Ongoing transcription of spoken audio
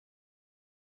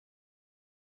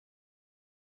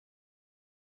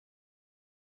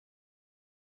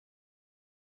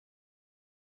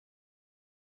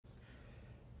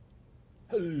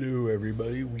Hello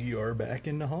everybody, we are back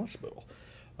in the hospital.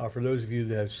 For those of you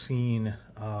that have seen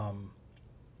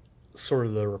sort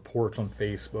of the reports on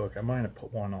Facebook, I might have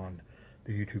put one on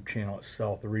the YouTube channel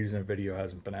itself. The reason the video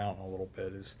hasn't been out in a little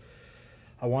bit is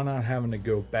I wound up having to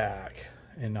go back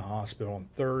in the hospital on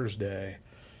Thursday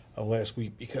of last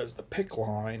week because the PICC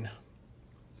line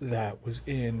that was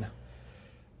in,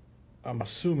 I'm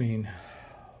assuming,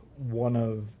 one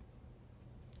of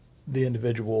the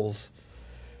individuals,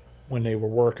 when they were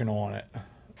working on it,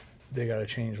 they got to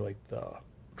change like the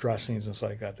dressings and stuff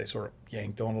like that. They sort of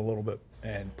yanked on a little bit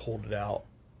and pulled it out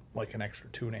like an extra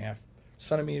 2.5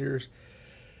 centimeters,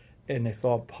 and they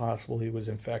thought possibly it was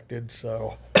infected.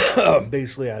 So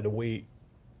basically I had to wait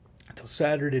until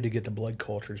Saturday to get the blood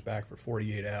cultures back for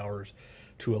 48 hours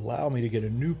to allow me to get a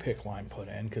new PICC line put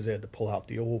in, because they had to pull out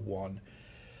the old one.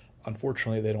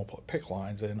 Unfortunately, they don't put PICC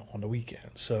lines in on the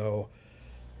weekend. So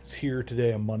it's here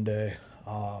today on Monday.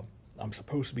 I'm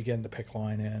supposed to be getting the PICC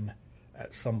line in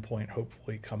at some point,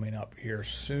 hopefully coming up here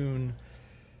soon.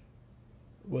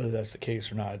 Whether that's the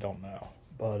case or not, I don't know.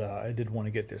 But I did want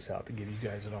to get this out to give you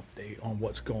guys an update on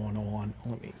what's going on.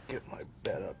 Let me get my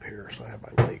bed up here so I have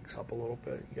my legs up a little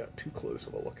bit. You got too close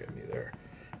of a look at me there.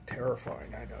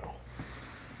 Terrifying, I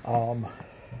know.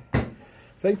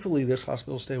 Thankfully, this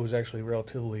hospital stay was actually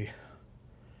relatively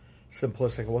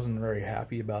simplistic. I wasn't very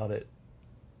happy about it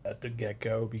at the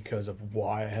get-go because of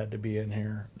why I had to be in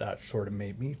here. That sort of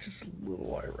made me just a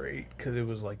little irate, because it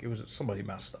was like somebody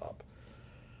messed up.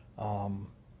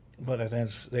 But at the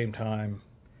same time,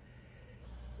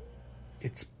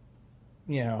 it's,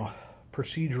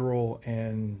 procedural,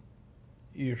 and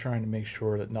you're trying to make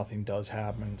sure that nothing does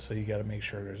happen, so you got to make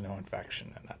sure there's no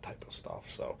infection and that type of stuff.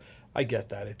 So I get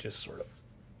that. It just sort of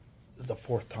is the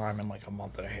fourth time in like a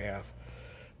month and a half,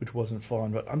 which wasn't fun,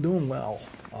 but I'm doing well.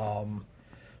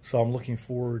 So I'm looking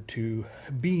forward to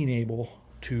being able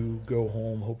to go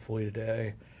home, hopefully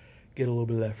today, get a little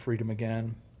bit of that freedom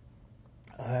again.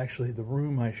 Actually, the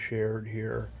room I shared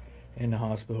here in the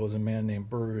hospital was a man named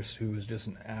Bruce, who was just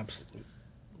an absolute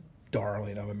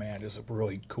darling of a man, just a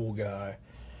really cool guy.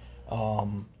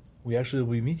 We actually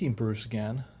will be meeting Bruce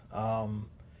again.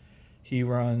 He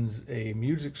runs a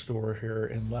music store here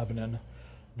in Lebanon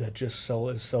that just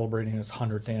is celebrating its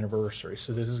 100th anniversary.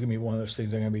 So this is going to be one of those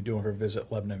things I'm going to be doing for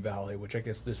Visit Lebanon Valley, which I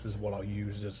guess this is what I'll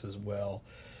use this as well.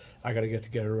 I got to get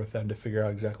together with them to figure out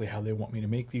exactly how they want me to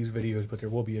make these videos, but there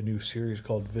will be a new series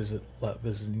called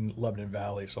Visiting Lebanon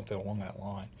Valley, something along that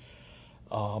line.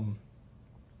 And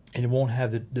it won't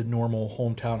have the normal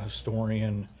hometown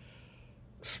historian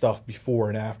stuff before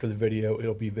and after the video.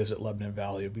 It'll be Visit Lebanon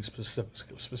Valley. It'll be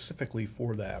specifically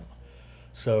for them.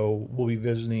 So we'll be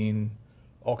visiting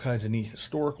all kinds of neat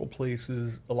historical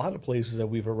places, a lot of places that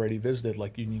we've already visited,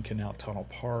 like Union Canal Tunnel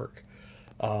Park,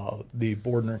 the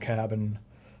Bordner Cabin.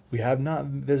 We have not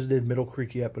visited Middle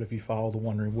Creek yet, but if you follow the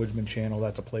Wandering Woodsman channel,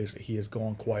 that's a place that he has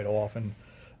gone quite often.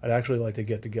 I'd actually like to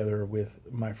get together with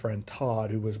my friend Todd,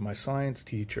 who was my science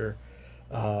teacher,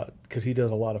 because he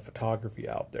does a lot of photography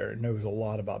out there and knows a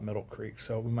lot about Middle Creek.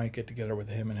 So we might get together with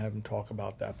him and have him talk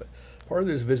about that. But part of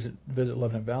this Visit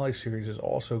Lebanon Valley series is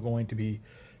also going to be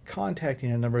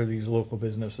contacting a number of these local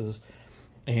businesses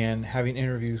and having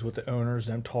interviews with the owners,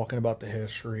 them talking about the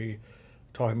history,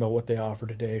 talking about what they offer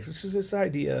today. This is this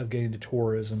idea of getting to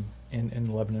tourism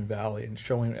in Lebanon Valley and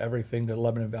showing everything that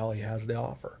Lebanon Valley has to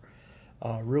offer.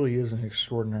 Really is an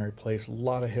extraordinary place. A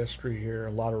lot of history here,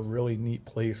 a lot of really neat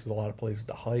places, a lot of places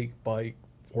to hike, bike,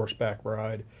 horseback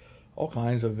ride, all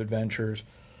kinds of adventures,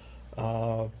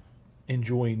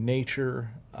 enjoying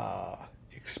nature,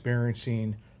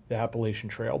 experiencing. The Appalachian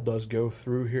Trail does go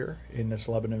through here in this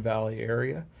Lebanon Valley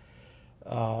area.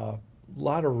 A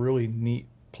lot of really neat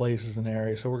places in the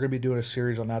area. So we're going to be doing a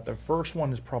series on that. The first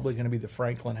one is probably going to be the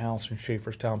Franklin House in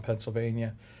Schaefferstown,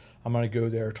 Pennsylvania. I'm going to go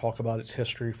there, talk about its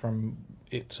history from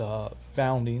its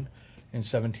founding in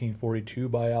 1742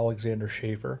 by Alexander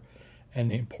Schaeffer,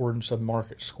 and the importance of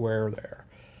Market Square there.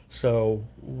 So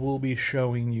we'll be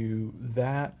showing you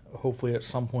that. Hopefully at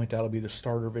some point that'll be the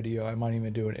starter video. I might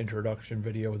even do an introduction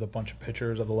video with a bunch of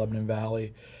pictures of the Lebanon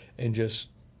Valley and just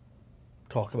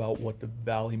talk about what the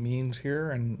valley means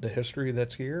here and the history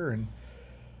that's here and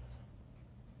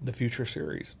the future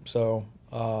series. So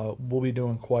we'll be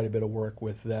doing quite a bit of work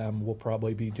with them. We'll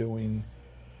probably be doing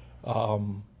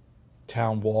town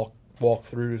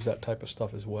walkthroughs, that type of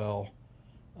stuff as well.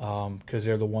 Because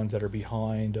they're the ones that are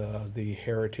behind the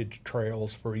heritage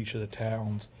trails for each of the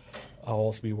towns. I'll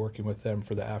also be working with them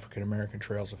for the African American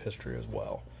Trails of History as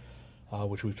well,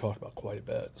 which we've talked about quite a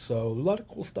bit. So a lot of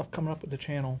cool stuff coming up with the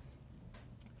channel.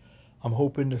 I'm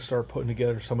hoping to start putting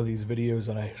together some of these videos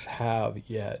that I have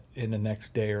yet in the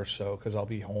next day or so, because I'll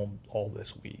be home all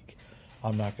this week.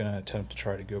 I'm not going to attempt to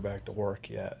try to go back to work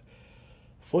yet.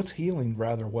 Foot's healing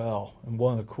rather well, and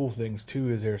one of the cool things too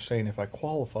is they're saying if I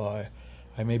qualify,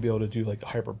 I may be able to do like a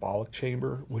hyperbolic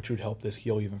chamber, which would help this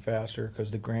heal even faster, because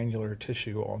the granular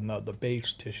tissue on the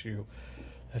base tissue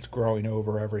that's growing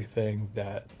over everything,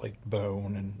 that like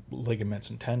bone and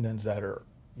ligaments and tendons that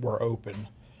were open,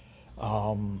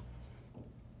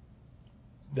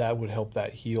 that would help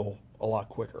that heal a lot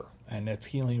quicker, and it's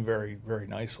healing very, very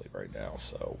nicely right now.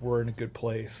 So we're in a good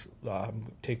place.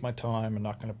 Take my time. I'm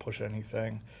not going to push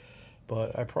anything,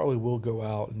 but I probably will go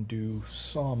out and do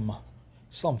some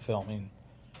filming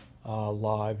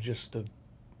live, just to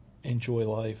enjoy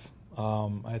life.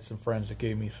 I had some friends that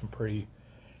gave me some pretty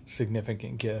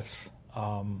significant gifts.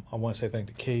 I want to say thank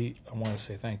to Kate. I want to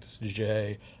say thanks to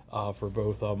Jay for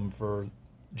both of them. For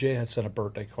Jay had sent a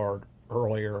birthday card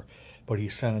earlier, but he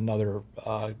sent another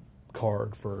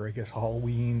card for, I guess,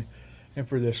 Halloween and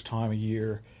for this time of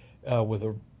year with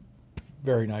a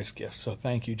very nice gift. So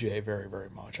thank you, Jay, very, very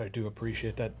much. I do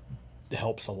appreciate that. It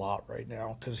helps a lot right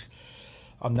now because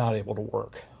I'm not able to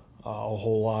work a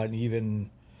whole lot, and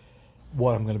even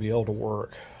what I'm going to be able to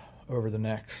work over the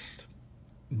next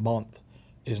month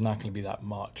is not going to be that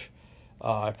much.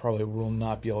 I probably will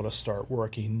not be able to start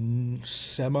working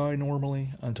semi-normally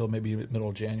until maybe middle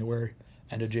of January,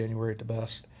 end of January at the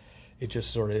best. It just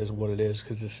sort of is what it is,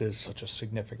 because this is such a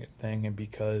significant thing, and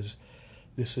because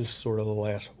this is sort of the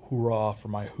last hurrah for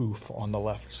my hoof on the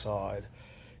left side.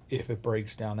 If it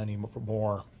breaks down any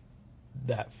more,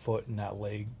 that foot and that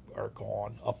leg are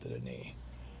gone up to the knee.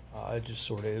 It just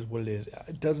sort of is what it is.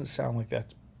 It doesn't sound like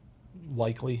that's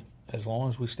likely. As long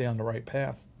as we stay on the right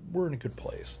path, we're in a good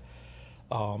place.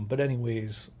 But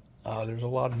anyways, there's a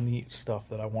lot of neat stuff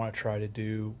that I want to try to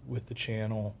do with the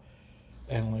channel.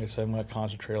 And like I said, I'm going to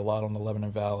concentrate a lot on the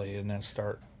Lebanon Valley and then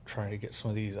start trying to get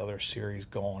some of these other series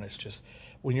going. It's just,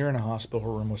 when you're in a hospital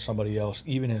room with somebody else,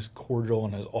 even as cordial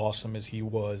and as awesome as he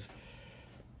was,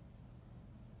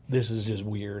 this is just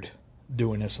weird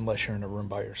doing this unless you're in a room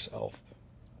by yourself.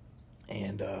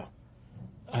 And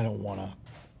I don't want to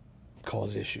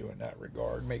cause issue in that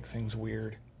regard, make things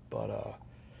weird. But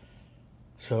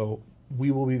so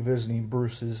we will be visiting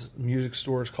Bruce's music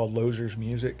store. It's called Lozer's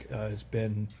Music. It's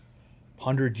been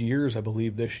 100 years, I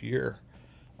believe, this year.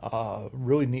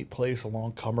 Really neat place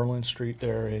along Cumberland Street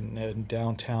there in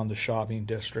downtown, the shopping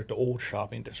district, the old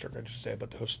shopping district, I should say,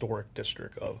 but the historic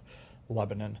district of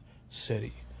Lebanon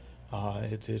City.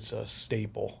 It's a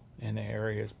staple in the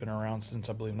area. It's been around since,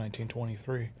 I believe,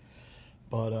 1923.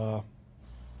 But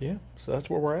yeah, so that's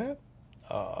where we're at.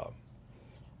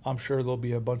 I'm sure there'll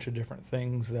be a bunch of different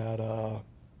things that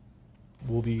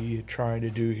we'll be trying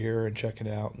to do here and checking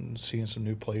out and seeing some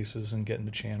new places and getting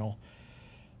the channel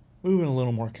moving a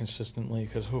little more consistently,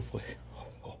 because hopefully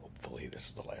this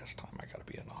is the last time I got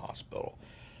to be in the hospital.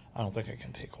 I don't think I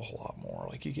can take a whole lot more.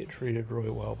 Like, you get treated really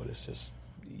well, but it's just,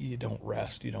 you don't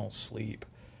rest, you don't sleep.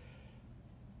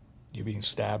 You're being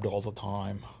stabbed all the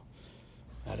time.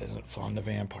 That isn't fun. The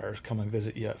vampires come and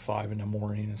visit you at 5 in the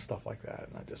morning and stuff like that,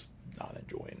 and I'm just not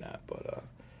enjoying that. But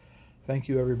thank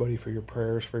you, everybody, for your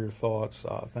prayers, for your thoughts.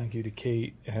 Thank you to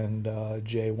Kate and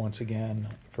Jay once again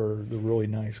for the really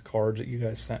nice cards that you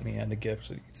guys sent me and the gifts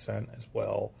that you sent as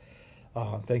well.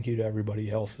 Thank you to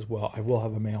everybody else as well. I will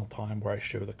have a mail time where I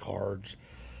show the cards.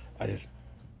 I just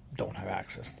don't have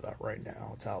access to that right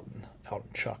now. It's out in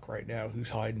Chuck right now,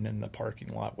 who's hiding in the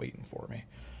parking lot waiting for me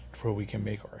before we can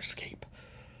make our escape.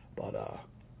 But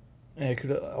and I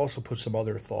could also put some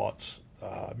other thoughts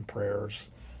and prayers.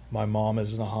 My mom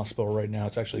is in the hospital right now.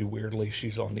 It's actually, weirdly,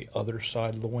 she's on the other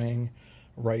side of the wing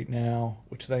right now,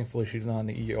 which thankfully she's not in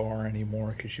the ER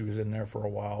anymore, because she was in there for a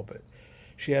while. But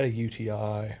she had a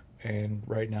UTI, and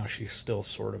right now she's still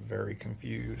sort of very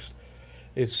confused.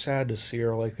 It's sad to see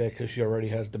her like that, because she already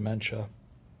has dementia.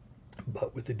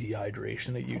 But with the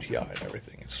dehydration, the UTI and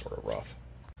everything, it's sort of rough.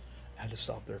 I had to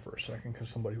stop there for a second because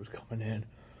somebody was coming in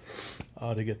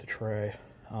to get the tray.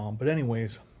 But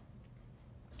anyways,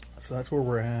 so that's where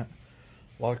we're at.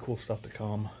 A lot of cool stuff to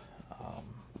come.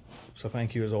 So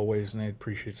thank you as always, and I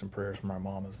appreciate some prayers from my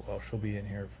mom as well. She'll be in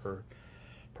here for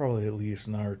probably at least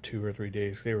another 2 or 3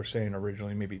 days. They were saying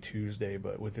originally maybe Tuesday,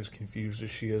 but with as confused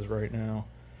as she is right now,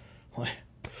 like,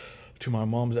 to my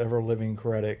mom's ever-living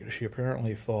credit, she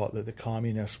apparently thought that the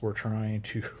communists were trying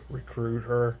to recruit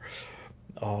her.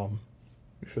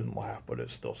 You shouldn't laugh, but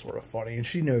it's still sort of funny. And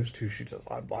she knows, too. She says,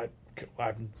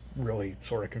 I'm really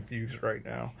sort of confused right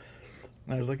now.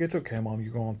 And I was like, it's okay, Mom.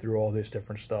 You're going through all this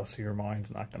different stuff, so your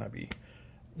mind's not going to be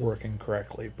working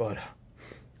correctly. But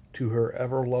to her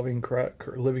ever-loving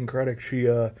living critic,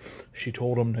 she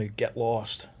told him to get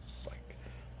lost. It's like,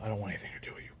 I don't want anything to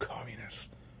do with you communists.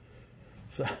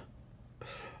 So,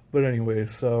 but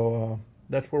anyways, so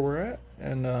that's where we're at,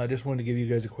 and I just wanted to give you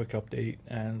guys a quick update,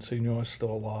 and so you know I'm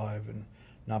still alive and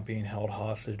not being held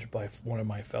hostage by one of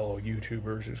my fellow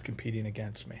YouTubers who's competing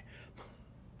against me.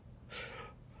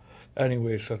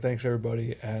 Anyway, so thanks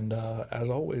everybody, and as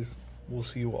always, we'll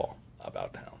see you all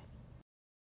about town.